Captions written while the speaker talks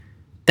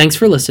Thanks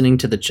for listening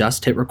to the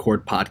Just Hit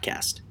Record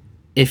podcast.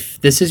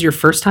 If this is your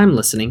first time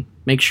listening,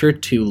 make sure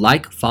to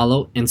like,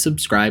 follow, and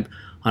subscribe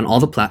on all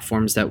the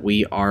platforms that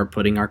we are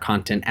putting our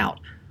content out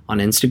on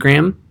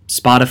Instagram,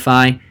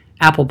 Spotify,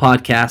 Apple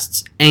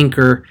Podcasts,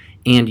 Anchor,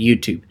 and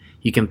YouTube.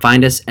 You can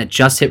find us at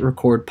Just Hit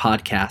Record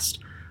Podcast.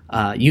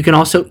 You can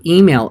also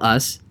email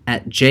us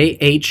at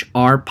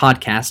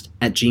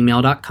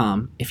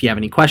jhrpodcast@gmail.com if you have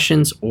any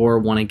questions or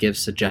want to give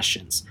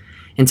suggestions.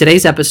 In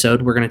today's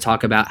episode, we're going to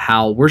talk about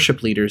how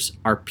worship leaders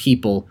are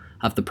people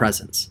of the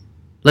presence.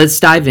 Let's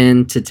dive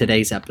into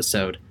today's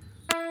episode.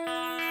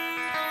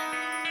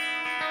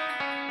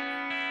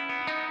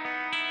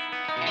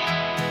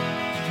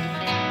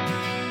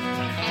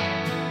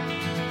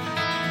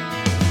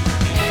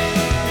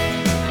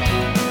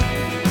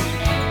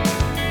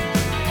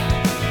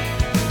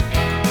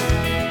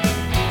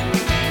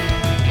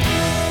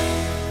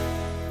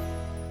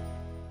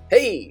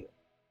 Hey,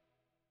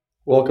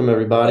 Welcome,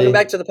 everybody. welcome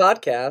back to the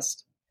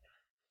podcast.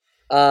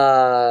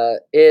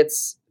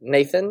 It's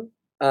Nathan.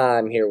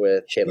 I'm here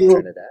with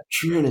Caleb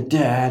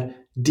Trinidad.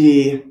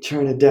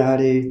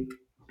 Trinidad,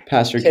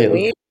 Pastor Can Caleb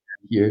we,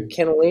 here.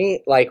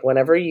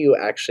 whenever you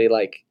actually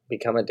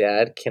become a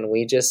dad, can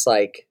we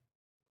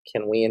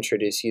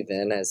introduce you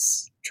then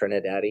as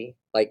Trinidaddy?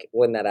 Like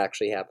when that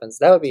actually happens,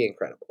 that would be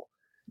incredible.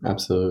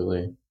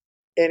 Absolutely.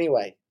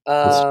 Anyway,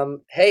 That's-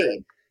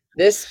 hey,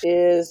 this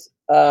is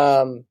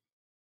the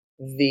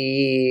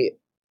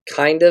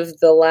kind of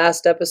the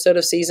last episode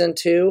of season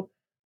 2.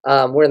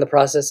 We're in the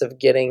process of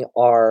getting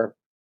our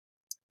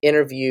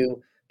interview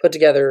put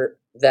together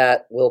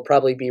that will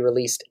probably be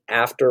released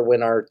after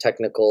when our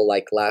technical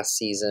last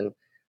season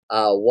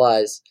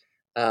was.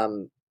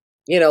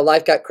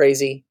 Life got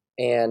crazy,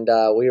 and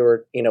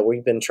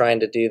we've been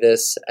trying to do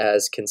this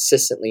as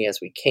consistently as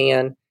we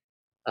can.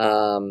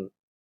 Starting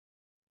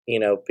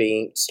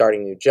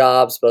new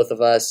jobs, both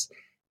of us,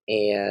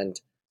 and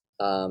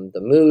the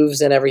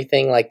moves and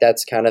everything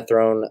that's kind of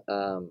thrown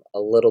a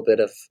little bit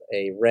of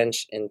a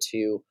wrench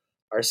into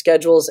our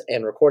schedules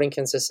and recording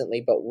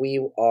consistently. But we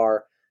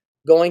are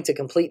going to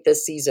complete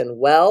this season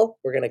well.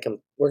 We're gonna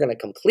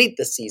complete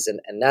the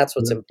season, and that's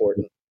what's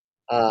important.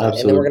 And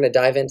then we're gonna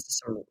dive into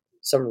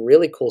some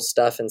really cool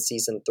stuff in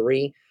season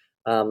 3,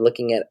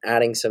 looking at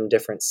adding some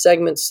different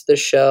segments to the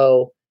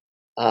show.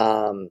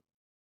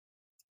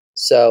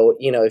 So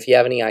if you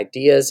have any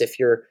ideas, if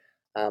you're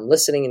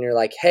listening and you're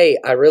like, hey,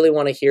 I really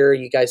want to hear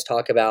you guys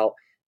talk about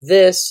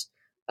this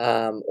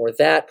or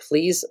that,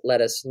 please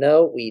let us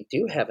know. We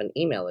do have an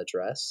email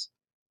address.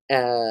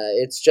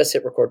 It's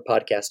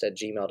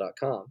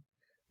justhitrecordpodcast@gmail.com.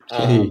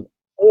 Hey.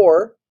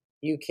 Or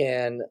you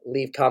can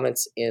leave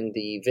comments in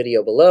the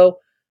video below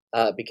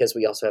because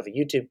we also have a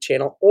YouTube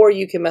channel, or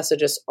you can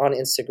message us on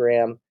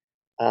Instagram,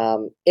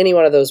 any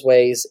one of those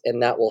ways,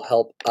 and that will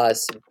help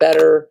us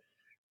better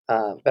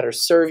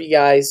serve you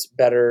guys,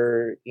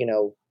 better,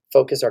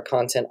 focus our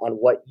content on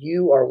what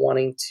you are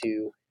wanting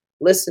to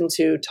listen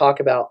to, talk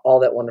about, all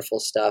that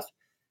wonderful stuff.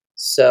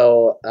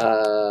 So,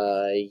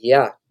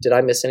 did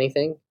I miss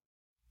anything?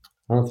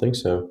 I don't think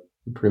so.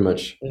 You pretty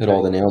much hit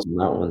all the nails on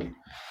that one.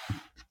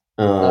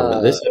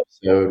 But this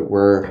episode,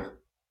 we're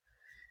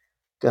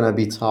going to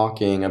be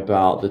talking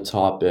about the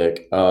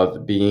topic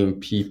of being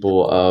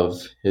people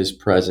of His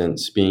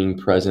presence, being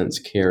presence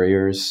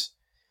carriers.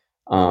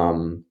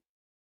 And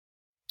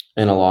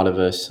a lot of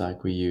us,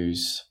 we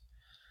use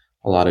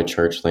a lot of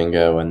church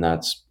lingo, and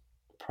that's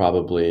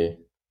probably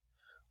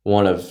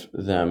one of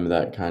them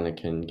that kind of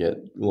can get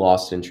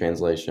lost in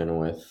translation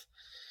with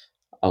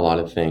a lot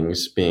of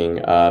things. Being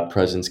a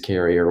presence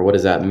carrier, what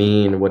does that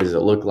mean? What does it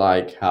look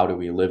like? How do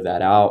we live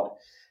that out?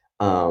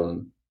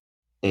 And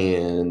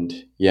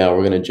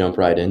we're going to jump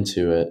right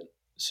into it.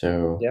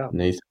 So,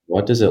 Nathan,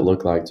 what does it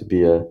look like to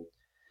be a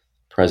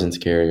presence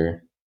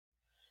carrier?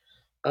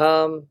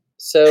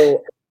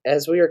 So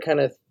as we were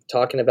kind of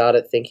talking about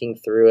it, thinking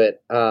through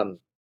it,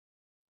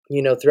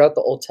 throughout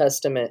the Old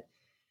Testament,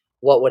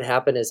 what would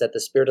happen is that the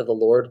Spirit of the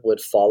Lord would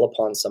fall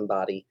upon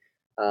somebody.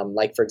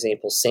 For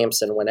example,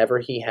 Samson, whenever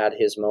he had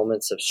his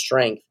moments of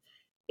strength,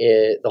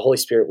 the Holy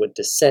Spirit would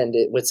descend.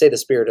 It would say the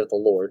Spirit of the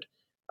Lord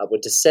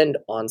would descend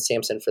on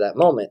Samson for that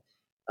moment.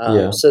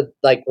 So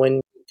when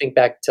you think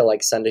back to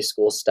Sunday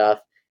school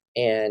stuff,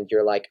 and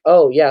you're like,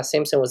 oh yeah,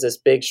 Samson was this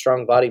big,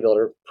 strong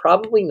bodybuilder.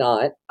 Probably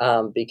not,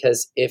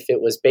 because if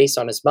it was based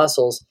on his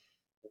muscles,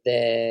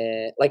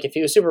 then if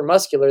he was super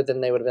muscular,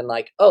 then they would have been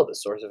like, oh, the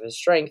source of his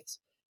strength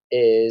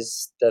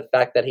is the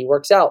fact that he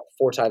works out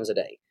 4 times a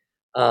day.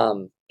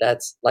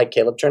 That's like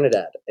Caleb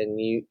Trinidad, and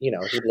he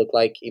looked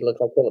like Caleb,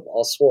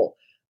 all swole.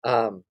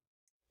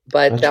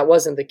 But that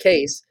wasn't the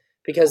case,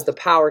 because the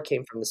power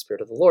came from the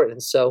Spirit of the Lord.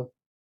 And so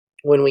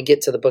when we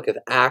get to the book of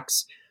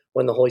Acts,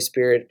 when the Holy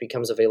Spirit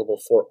becomes available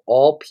for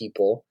all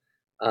people,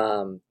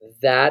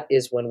 that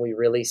is when we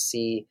really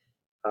see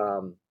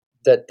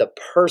that the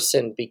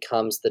person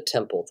becomes the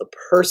temple. The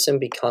person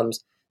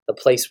becomes the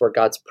place where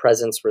God's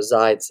presence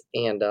resides.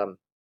 And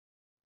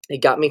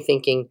it got me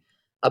thinking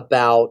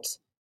about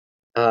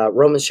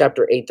Romans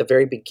chapter 8, the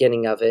very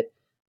beginning of it,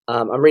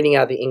 I'm reading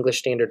out the English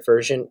Standard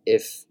Version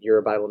if you're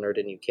a Bible nerd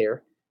and you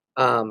care.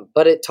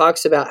 But it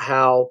talks about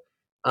how,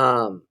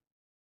 trying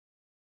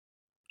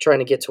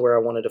to get to where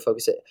I wanted to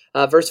focus it.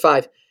 Verse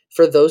 5,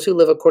 for those who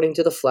live according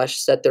to the flesh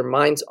set their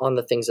minds on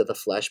the things of the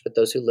flesh, but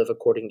those who live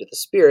according to the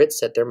Spirit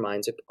set their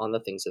minds on the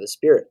things of the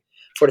Spirit.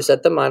 For to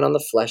set the mind on the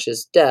flesh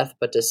is death,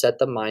 but to set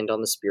the mind on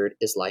the Spirit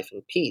is life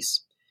and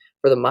peace.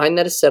 For the mind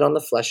that is set on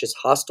the flesh is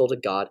hostile to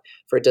God,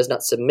 for it does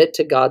not submit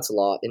to God's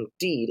law.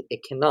 Indeed,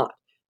 it cannot.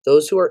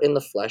 Those who are in the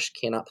flesh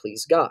cannot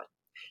please God.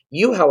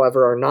 You,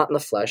 however, are not in the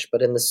flesh,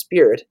 but in the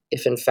Spirit,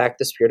 if in fact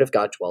the Spirit of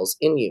God dwells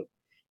in you.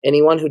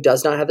 Anyone who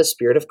does not have the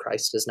Spirit of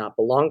Christ does not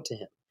belong to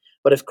him.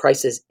 But if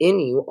Christ is in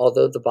you,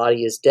 although the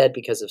body is dead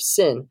because of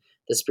sin,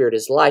 the Spirit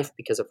is life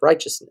because of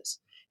righteousness.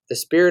 The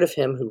Spirit of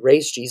him who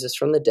raised Jesus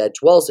from the dead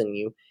dwells in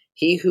you.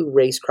 He who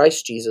raised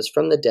Christ Jesus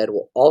from the dead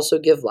will also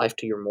give life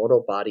to your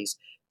mortal bodies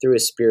through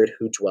his Spirit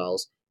who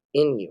dwells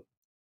in you.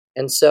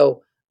 And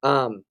so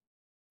that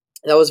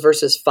was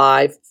verses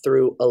 5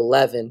 through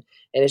 11.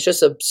 And it's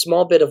just a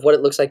small bit of what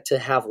it looks like to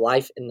have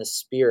life in the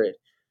Spirit.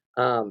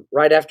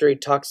 Right after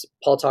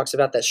Paul talks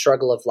about that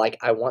struggle of like,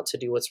 I want to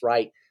do what's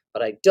right,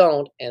 but I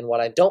don't, and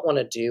what I don't want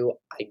to do,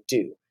 I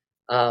do.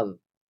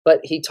 But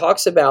he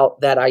talks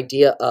about that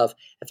idea of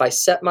if I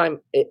set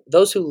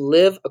those who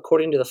live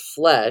according to the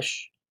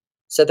flesh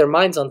set their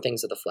minds on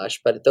things of the flesh,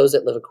 but those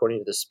that live according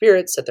to the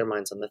Spirit set their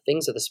minds on the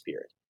things of the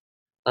Spirit.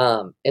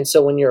 And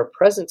so when you're a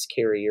presence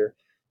carrier,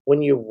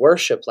 when you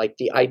worship, like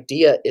the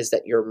idea is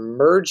that you're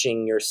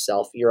merging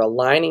yourself, you're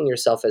aligning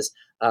yourself, as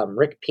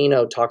Rick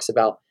Pino talks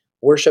about.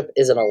 Worship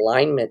is an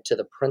alignment to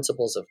the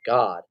principles of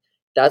God.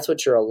 That's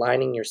what you're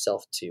aligning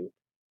yourself to.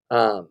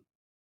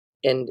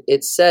 And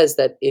it says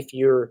that if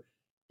you're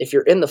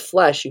in the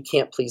flesh, you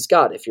can't please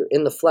God. If you're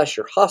in the flesh,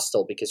 you're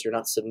hostile because you're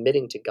not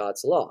submitting to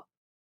God's law.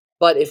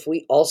 But if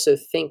we also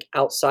think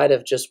outside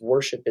of just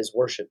worship is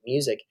worship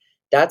music,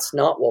 that's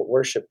not what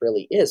worship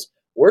really is.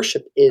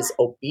 Worship is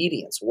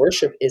obedience.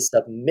 Worship is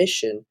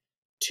submission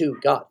to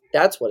God.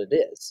 That's what it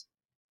is.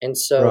 And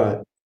so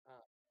Right.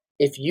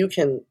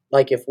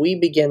 if we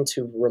begin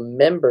to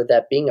remember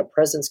that being a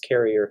presence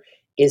carrier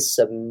is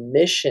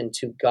submission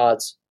to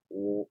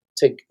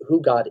to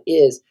who God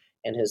is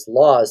and his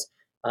laws,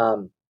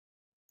 and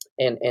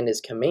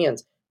his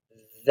commands,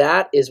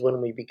 that is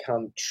when we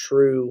become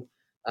true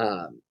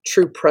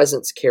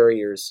presence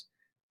carriers,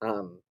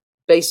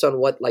 based on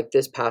what like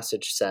this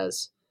passage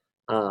says,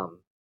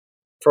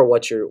 for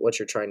what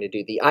you're trying to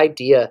do. The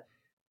idea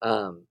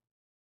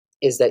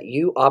is that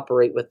you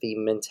operate with the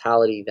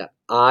mentality that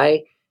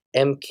I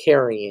am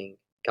carrying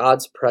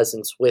God's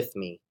presence with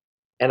me.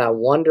 And I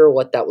wonder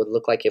what that would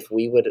look like if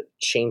we would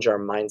change our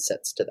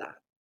mindsets to that.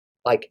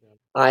 Like,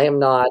 I am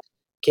not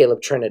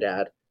Caleb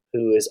Trinidad,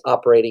 who is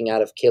operating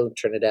out of Caleb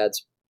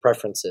Trinidad's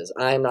preferences.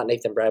 I am not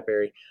Nathan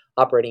Bradbury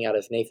operating out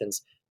of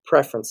Nathan's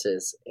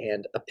preferences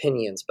and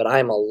opinions, but I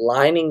am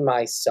aligning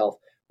myself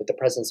with the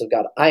presence of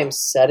God. I am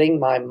setting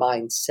my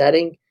mind,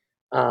 setting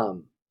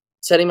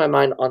my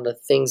mind on the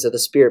things of the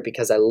Spirit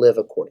because I live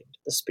according to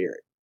the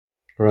Spirit.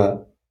 Right.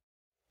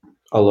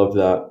 I love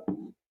that.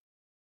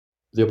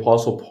 The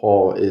Apostle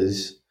Paul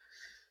is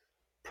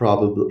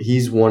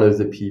he's one of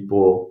the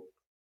people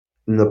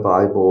in the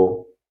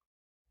Bible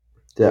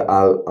that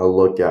I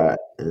look at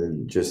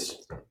and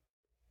just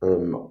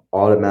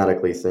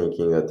automatically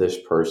thinking that this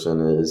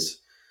person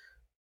is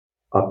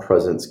a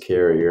presence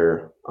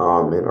carrier.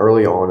 And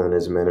early on in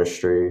his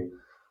ministry,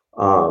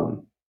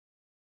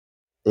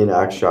 in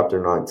Acts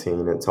chapter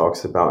 19, it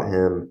talks about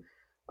him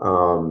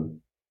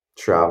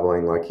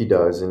traveling like he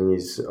does, and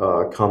he's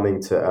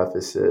coming to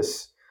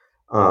Ephesus.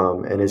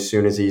 And as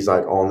soon as he's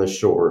like on the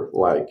shore,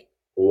 like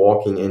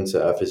walking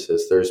into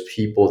Ephesus, there's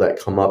people that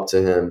come up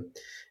to him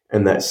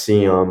and that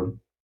see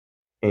him,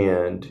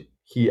 and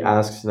he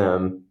asks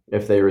them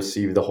if they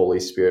received the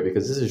Holy Spirit,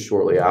 because this is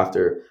shortly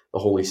after the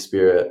Holy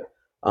Spirit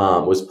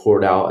was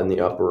poured out in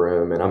the upper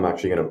room. And I'm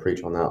actually going to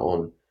preach on that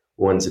on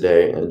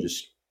Wednesday and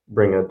just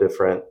bring a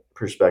different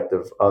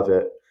perspective of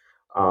it.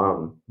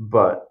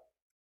 But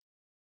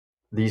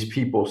these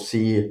people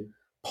see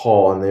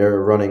Paul and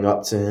they're running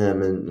up to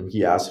him, and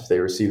he asks if they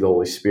received the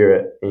Holy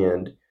Spirit,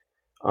 and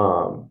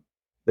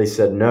they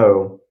said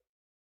no,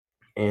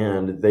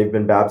 and they've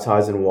been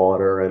baptized in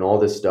water and all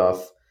this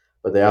stuff,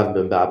 but they haven't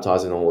been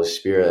baptized in the Holy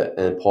Spirit.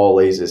 And Paul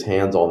lays his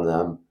hands on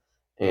them,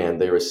 and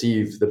they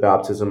receive the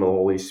baptism of the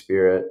Holy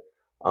Spirit,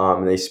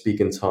 and they speak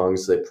in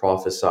tongues, they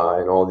prophesy,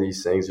 and all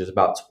these things. There's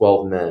about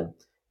 12 men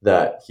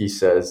that he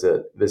says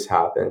that this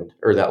happened,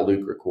 or that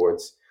Luke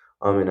records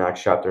in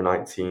Acts chapter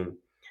 19.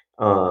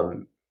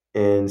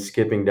 And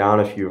skipping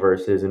down a few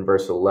verses, in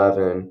verse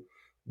 11,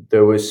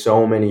 there was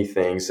so many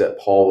things that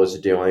Paul was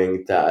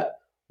doing that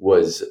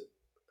was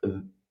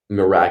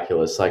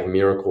miraculous, like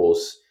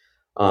miracles.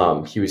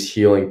 He was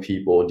healing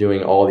people,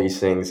 doing all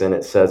these things. And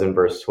it says in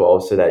verse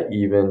 12, so that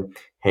even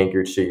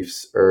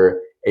handkerchiefs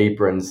or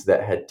aprons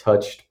that had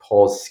touched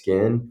Paul's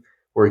skin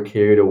were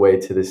carried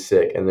away to the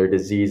sick, and their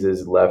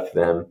diseases left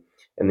them,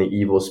 and the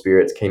evil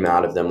spirits came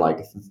out of them. Like,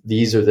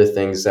 these are the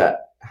things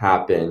that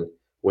happen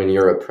when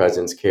you're a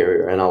presence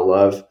carrier. And I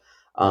love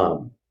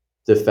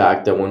the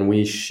fact that when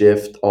we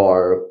shift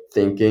our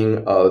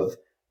thinking of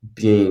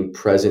being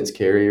presence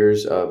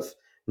carriers of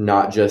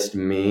not just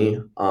me,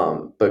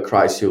 but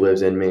Christ who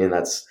lives in me, and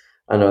that's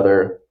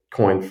another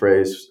coined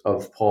phrase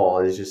of Paul,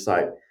 is just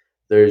like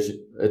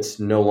it's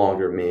no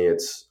longer me,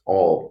 it's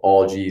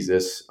all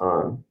Jesus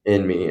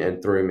in me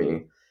and through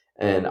me.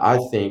 And I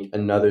think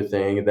another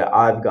thing that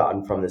I've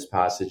gotten from this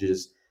passage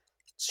is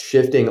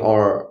shifting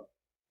our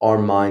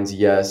minds,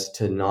 yes,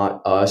 to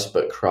not us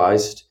but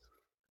Christ.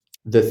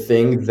 The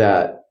thing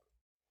that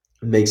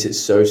makes it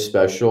so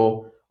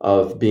special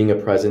of being a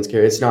presence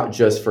carrier, it's not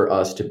just for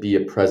us to be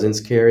a presence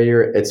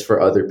carrier, it's for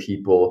other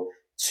people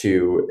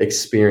to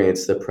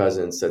experience the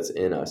presence that's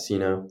in us,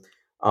 and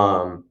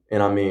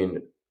I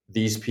mean,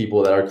 these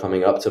people that are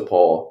coming up to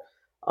Paul,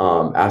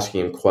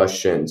 asking him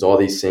questions, all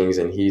these things,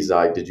 and he's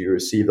like, did you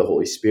receive the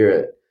Holy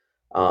Spirit?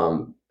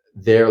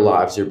 Their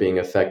lives are being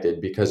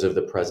affected because of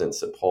the presence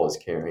that Paul is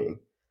carrying.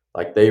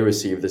 Like, they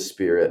received the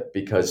Spirit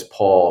because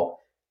Paul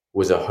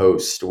was a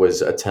host,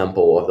 was a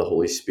temple of the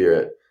Holy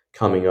Spirit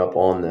coming up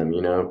on them,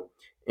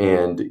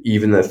 and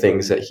even the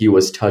things that he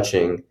was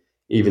touching,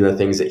 even the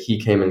things that he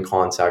came in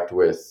contact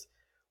with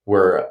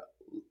were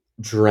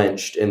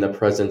drenched in the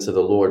presence of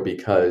the Lord,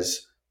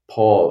 because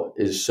Paul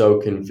is so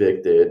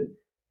convicted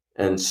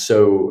and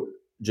so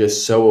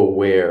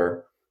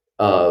aware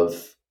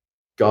of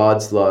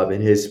God's love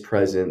and his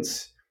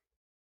presence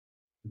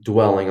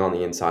dwelling on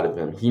the inside of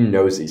him. He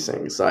knows these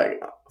things, like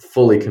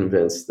fully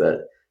convinced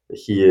that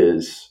he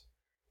is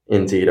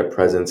indeed a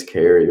presence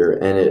carrier,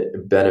 and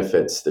it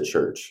benefits the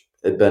church.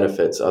 It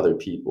benefits other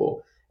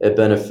people. It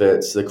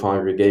benefits the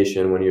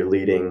congregation when you're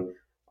leading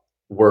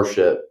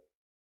worship,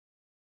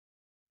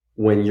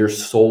 when you're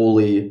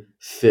solely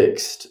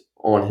fixed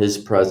on his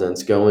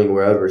presence, going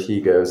wherever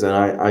he goes. And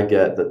I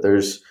get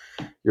that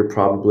you're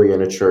probably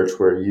in a church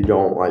where you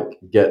don't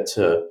get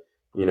to,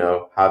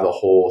 have a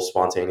whole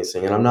spontaneous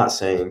thing. And I'm not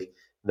saying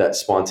that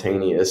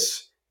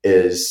spontaneous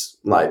is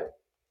like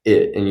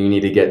it and you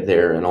need to get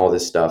there and all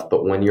this stuff.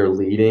 But when you're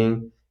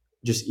leading,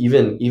 just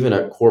even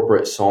a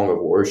corporate song of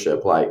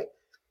worship, like,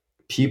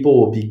 people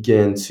will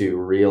begin to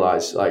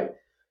realize, like,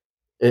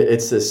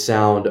 it's the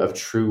sound of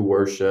true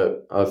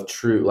worship, of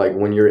true, like,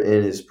 when you're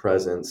in his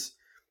presence,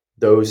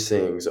 those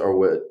things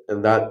are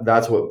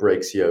that's what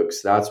breaks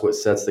yokes. That's what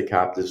sets the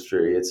captives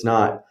free. It's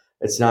not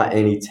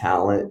any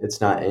talent. It's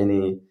not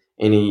any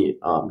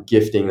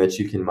gifting that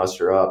you can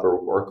muster up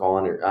or work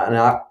on. And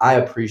I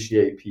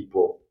appreciate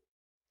people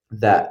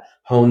that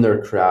hone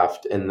their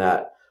craft and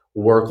that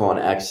work on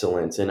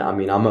excellence. And I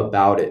mean, I'm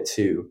about it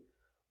too,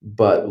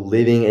 but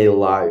living a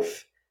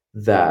life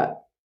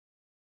that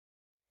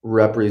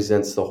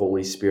represents the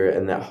Holy Spirit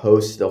and that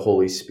hosts the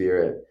Holy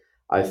Spirit,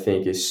 I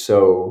think is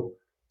so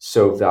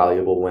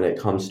valuable when it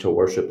comes to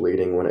worship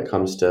leading, when it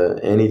comes to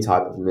any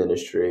type of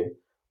ministry.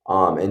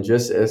 And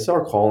just, it's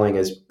our calling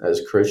as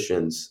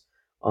Christians,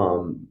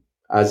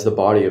 as the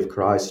body of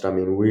Christ. I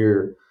mean,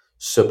 we're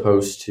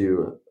supposed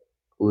to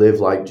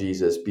live like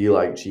Jesus, be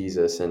like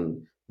Jesus,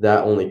 and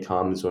that only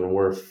comes when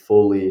we're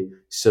fully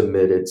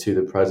submitted to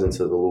the presence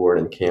of the Lord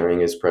and carrying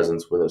his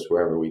presence with us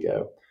wherever we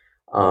go.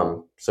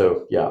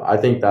 So yeah, I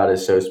think that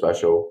is so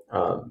special.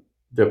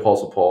 The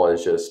Apostle Paul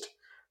is just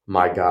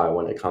my guy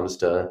when it comes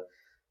to,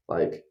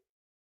 like,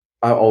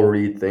 I'll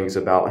read things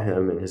about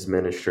him and his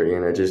ministry,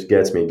 and it just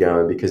gets me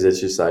going, because it's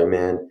just like,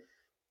 man,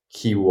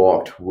 he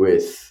walked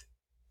with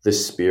the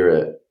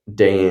Spirit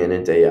day in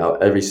and day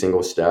out, every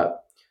single step.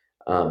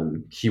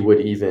 He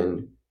would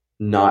even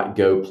not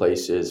go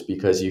places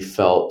because he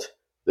felt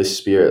the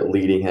Spirit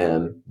leading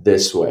him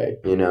this way,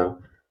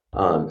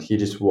 he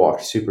just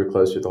walked super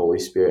close with the Holy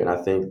Spirit. And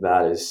I think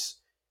that is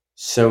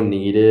so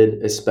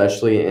needed,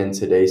 especially in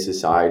today's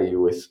society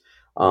with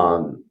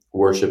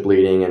worship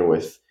leading and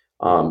with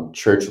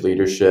church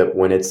leadership,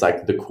 when it's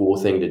like the cool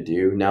thing to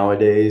do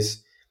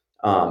nowadays.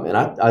 And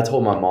I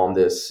told my mom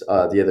this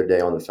the other day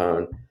on the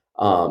phone.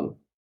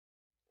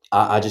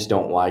 I just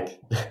don't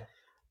like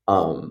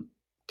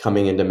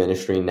coming into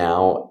ministry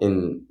now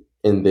in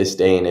this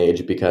day and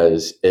age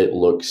because it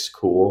looks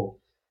cool.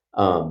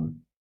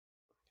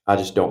 I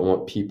just don't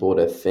want people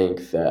to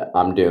think that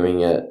I'm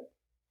doing it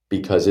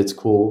because it's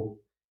cool.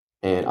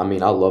 And I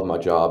mean, I love my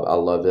job. I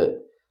love it.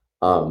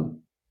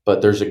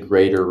 But there's a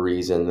greater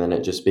reason than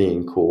it just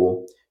being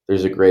cool.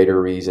 There's a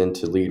greater reason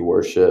to lead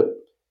worship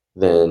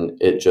than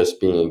it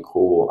just being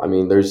cool. I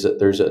mean, there's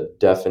a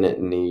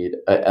definite need,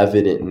 an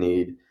evident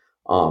need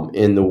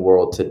in the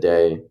world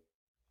today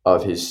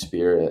of his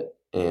Spirit.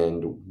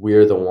 And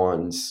we're the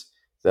ones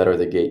that are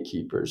the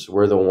gatekeepers.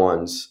 We're the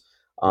ones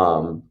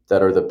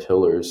that are the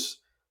pillars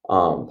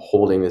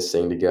holding this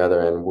thing together.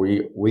 And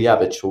we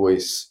have a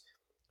choice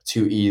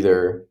to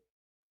either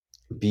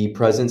be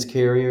presence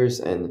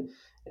carriers and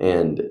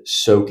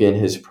soak in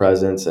his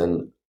presence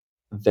and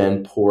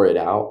then pour it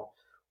out,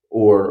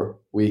 or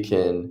we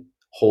can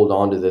hold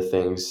on to the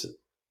things,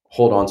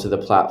 hold on to the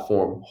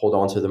platform, hold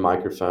on to the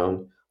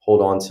microphone,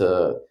 hold on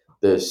to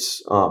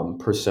this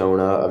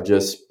persona of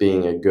just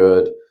being a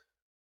good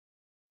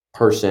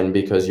person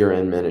because you're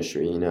in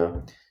ministry, you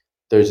know.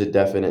 There's a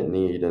definite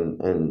need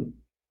and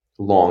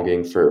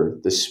longing for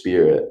the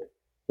Spirit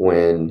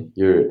when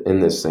you're in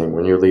this thing,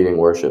 when you're leading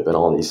worship and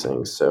all these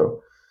things.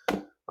 So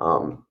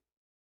um,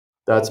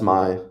 that's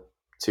my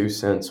 2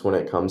 cents when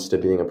it comes to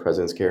being a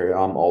presence carrier.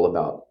 I'm all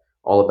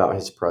about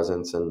His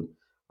presence, and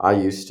I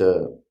used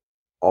to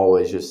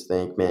always just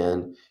think,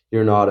 man,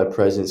 you're not a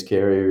presence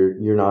carrier.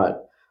 You're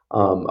not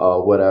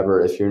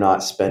whatever if you're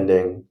not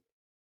spending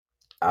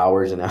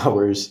hours and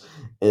hours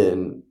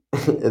in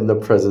in the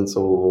presence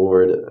of the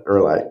Lord,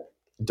 or like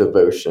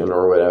devotion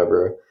or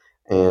whatever.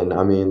 And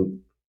I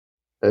mean,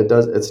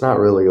 it's not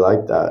really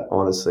like that,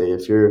 honestly.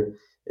 If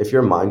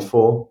you're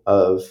mindful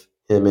of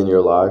Him in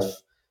your life,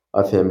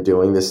 of Him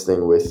doing this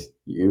thing with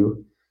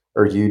you,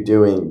 or you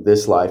doing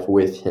this life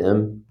with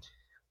Him,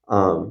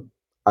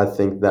 I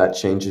think that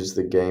changes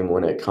the game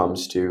when it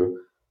comes to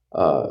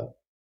uh,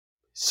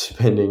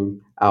 spending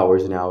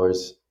hours and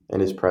hours in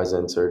His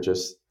presence, or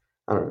just,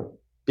 I don't know,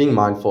 being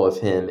mindful of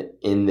Him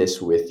in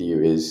this with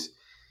you is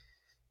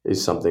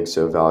something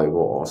so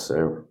valuable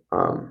also,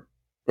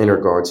 in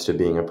regards to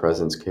being a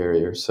presence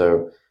carrier.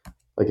 So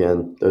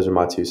again, those are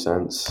my 2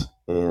 cents.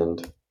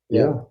 And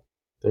Yeah. yeah,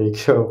 there you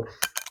go.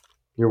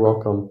 You're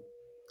welcome.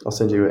 I'll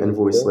send you an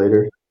invoice Cool.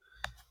 later.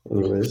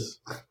 Anyways,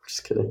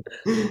 just kidding.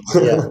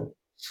 Yeah.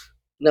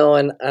 No,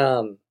 and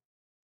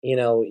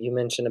you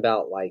mentioned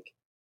about like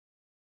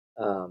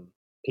um,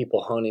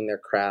 people honing their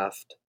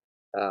craft,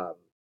 um,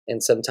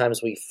 and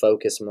sometimes we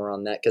focus more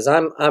on that because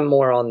I'm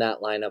more on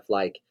that line of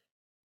like,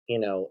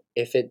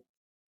 if it,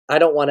 I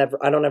don't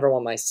ever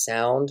want my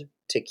sound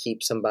to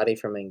keep somebody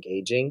from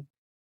engaging,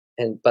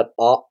 but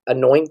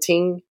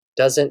anointing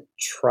doesn't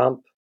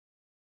trump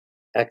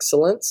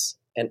excellence,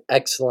 and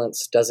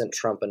excellence doesn't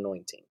trump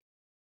anointing.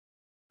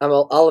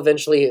 I'll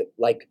eventually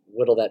like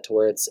whittle that to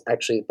where it's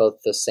actually both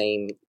the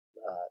same.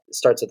 It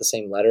starts with the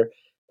same letter,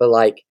 but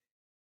like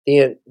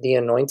the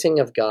anointing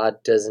of God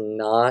does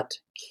not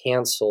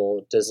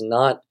does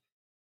not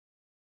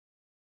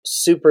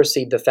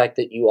supersede the fact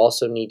that you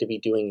also need to be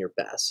doing your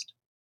best.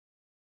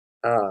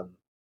 Um,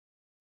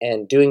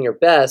 and doing your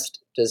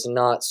best does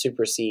not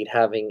supersede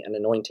having an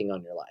anointing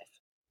on your life.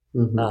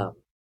 hmm Um,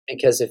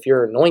 because if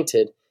you're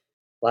anointed,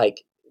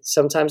 like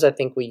sometimes I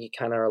think we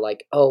kind of are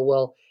like, oh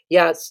well,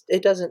 yeah,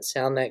 it doesn't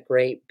sound that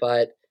great,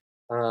 but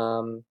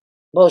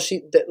well,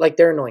 like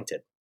they're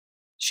anointed.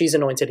 She's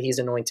anointed. He's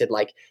anointed.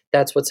 Like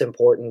that's what's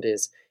important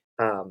is,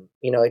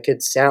 it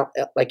could sound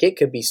like it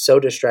could be so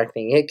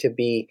distracting. It could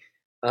be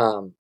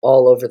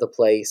all over the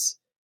place,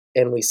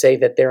 and we say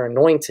that they're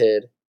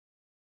anointed,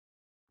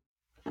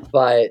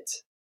 but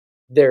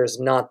there's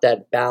not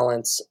that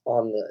balance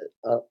on the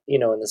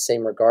in the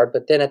same regard.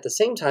 But then at the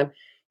same time,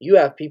 you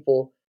have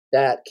people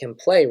that can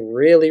play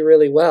really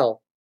really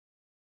well,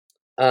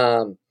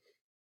 um,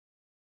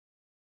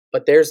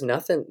 but there's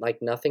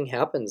nothing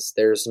happens.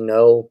 There's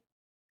no,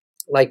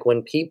 like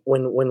when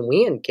when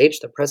we engage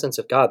the presence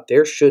of God,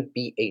 there should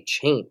be a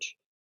change.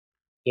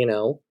 You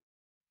know,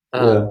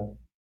 um, Yeah.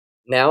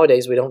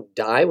 nowadays we don't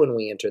die when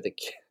we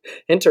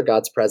enter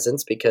God's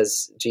presence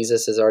because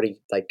Jesus has already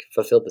like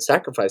fulfilled the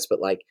sacrifice. But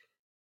like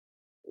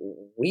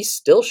we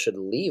still should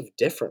leave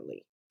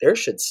differently. There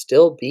should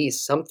still be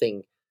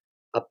something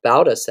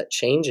about us that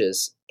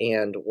changes.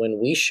 And when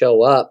we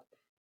show up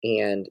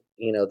and,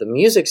 the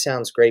music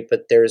sounds great,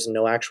 but there's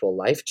no actual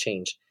life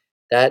change,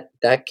 that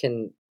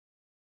can,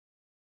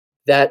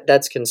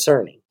 that's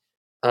concerning.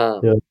 Yeah.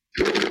 Um,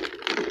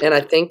 and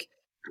I think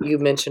you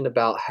mentioned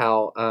about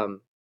how,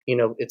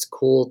 it's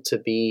cool to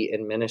be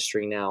in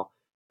ministry now.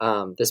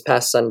 This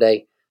past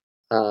Sunday,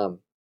 um,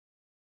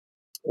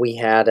 we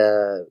had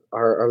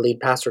our lead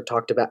pastor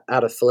talked about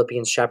out of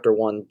Philippians chapter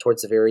 1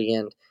 towards the very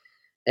end.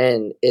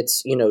 And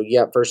it's,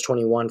 verse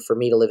 21, for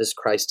me to live is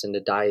Christ and to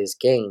die is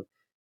gain.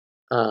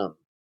 Um,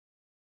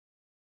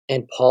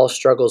 and Paul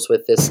struggles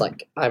with this,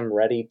 like, I'm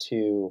ready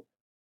to,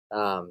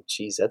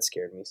 geez, that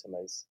scared me.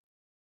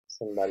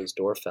 Somebody's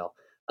door fell.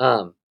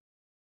 Um,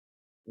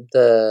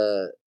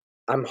 the,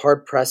 I'm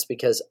hard pressed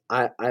because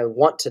I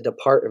want to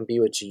depart and be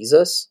with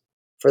Jesus,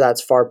 for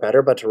that's far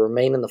better, but to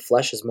remain in the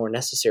flesh is more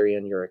necessary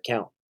on your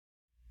account.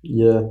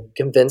 Yeah.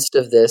 Convinced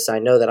of this, I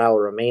know that I will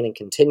remain and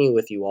continue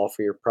with you all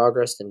for your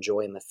progress and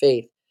joy in the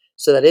faith,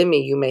 so that in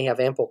me you may have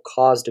ample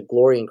cause to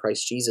glory in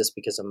Christ Jesus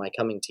because of my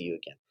coming to you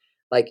again.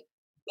 Like,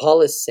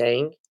 Paul is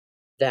saying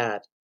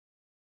that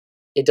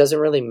it doesn't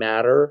really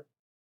matter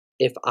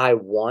if I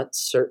want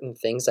certain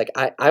things. Like,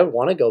 I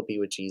want to go be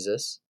with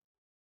Jesus,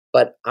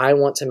 but I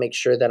want to make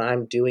sure that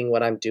I'm doing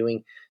what I'm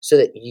doing so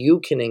that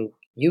you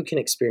can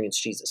experience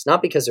Jesus.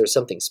 Not because there's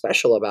something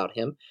special about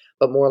him,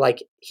 but more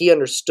like he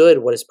understood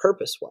what his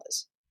purpose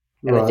was.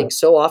 And I Right. think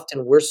so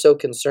often we're so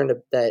concerned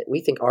that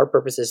we think our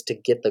purpose is to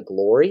get the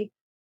glory.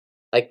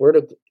 Like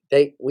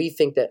we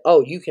think that,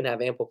 oh, you can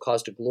have ample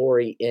cause to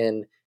glory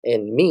in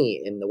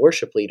me, in the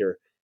worship leader,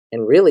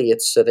 and really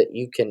it's so that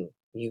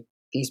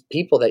these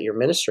people that you're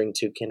ministering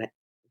to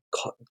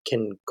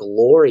can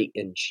glory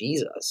in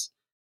Jesus.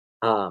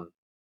 Um,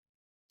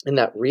 and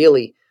that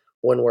really,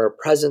 when we're a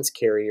presence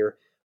carrier,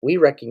 we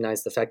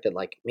recognize the fact that,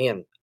 like,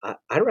 man,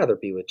 I'd rather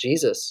be with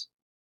Jesus.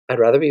 I'd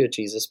rather be with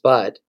Jesus,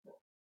 but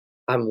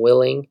I'm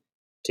willing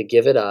to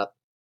give it up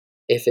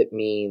if it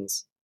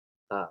means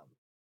um,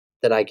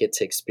 that I get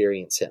to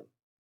experience Him,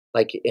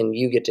 like, and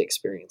you get to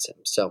experience Him.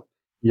 So,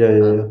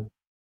 Yeah.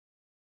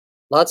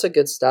 lots of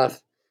good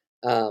stuff.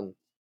 Um,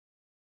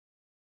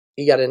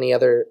 you got any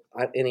other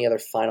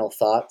final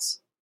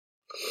thoughts?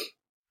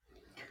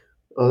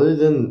 Other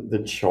than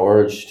the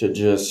charge to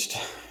just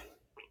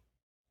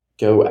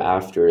go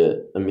after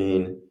it, I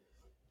mean,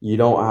 you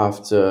don't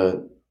have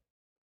to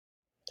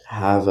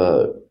have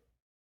a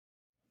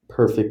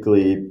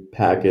perfectly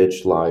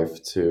packaged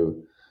life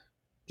to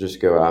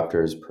just go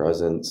after his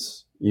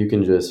presence. You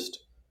can just,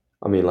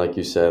 I mean, like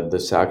you said, the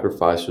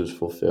sacrifice was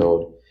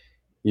fulfilled.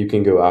 You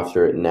can go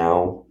after it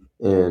now.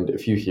 And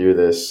if you hear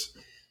this,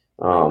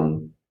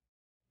 um,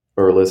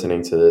 or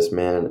listening to this,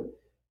 man,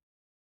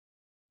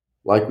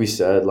 like we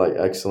said, like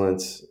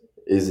excellence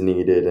is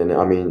needed. And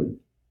I mean,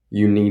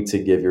 you need to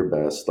give your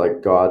best.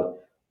 Like God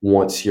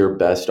wants your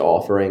best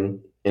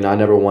offering. And I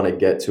never want to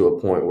get to a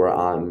point where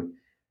I'm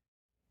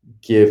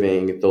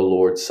giving the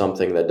Lord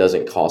something that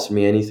doesn't cost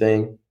me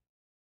anything.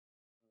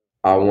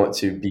 I want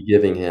to be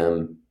giving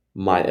him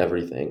my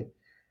everything.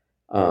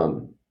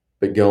 Um,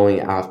 but going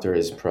after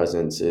his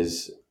presence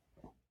is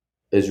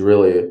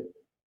really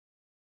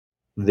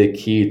the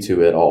key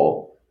to it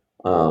all.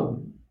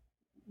 Um,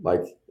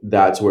 like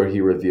that's where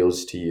he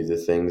reveals to you the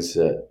things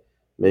that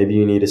maybe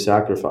you need to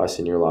sacrifice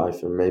in your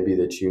life, or maybe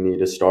that you need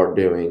to start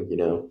doing.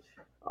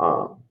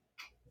 Um,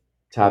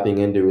 tapping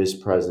into his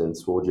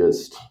presence will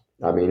just,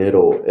 I mean,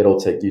 it'll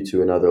take you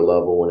to another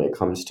level when it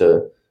comes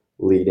to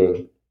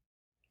leading,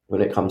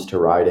 when it comes to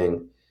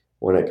writing,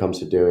 when it comes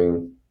to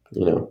doing,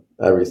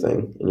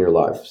 everything in your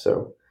life.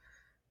 So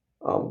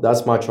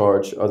that's my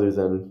charge, other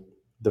than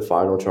the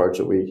final charge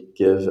that we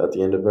give at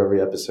the end of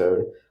every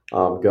episode.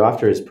 Go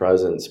after his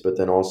presence, but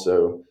then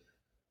also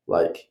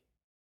like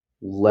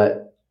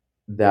let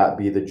that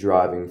be the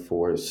driving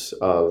force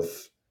of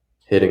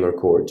hitting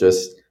record.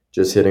 Just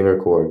hitting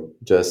record.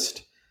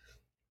 Just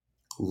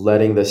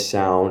letting the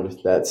sound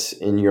that's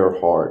in your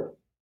heart,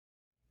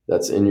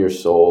 that's in your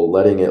soul,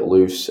 letting it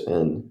loose,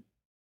 and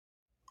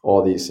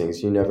all these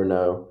things. You never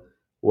know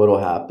what'll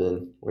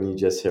happen when you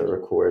just hit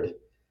record.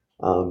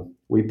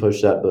 We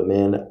push that, but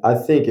man, I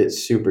think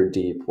it's super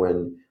deep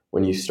when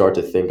you start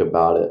to think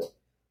about it.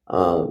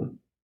 Um,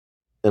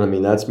 and I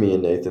mean, that's me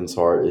and Nathan's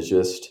heart, is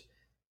just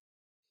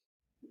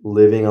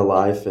living a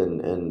life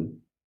and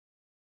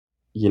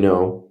you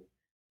know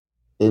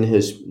in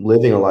his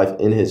living a life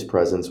in his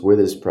presence, with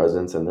his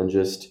presence, and then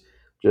just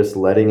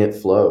letting it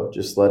flow,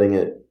 just letting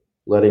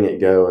it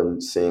go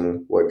and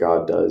seeing what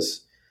God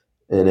does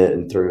in it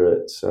and through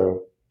it.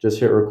 So just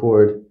hit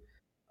record.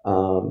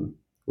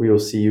 We will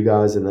see you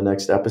guys in the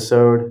next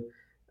episode,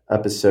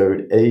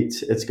 episode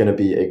 8. It's going to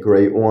be a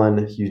great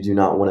one. You do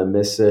not want to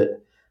miss it.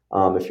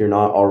 If you're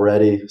not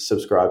already,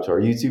 subscribe to our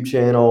YouTube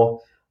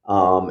channel.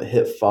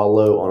 Hit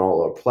follow on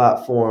all our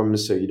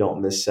platforms so you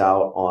don't miss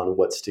out on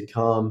what's to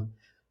come.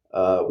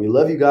 We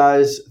love you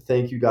guys.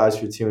 Thank you guys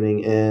for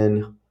tuning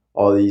in,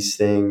 all these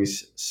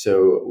things.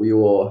 So we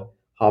will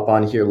hop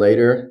on here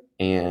later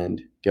and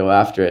go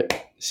after it.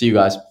 See you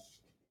guys.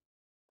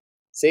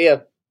 See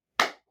ya.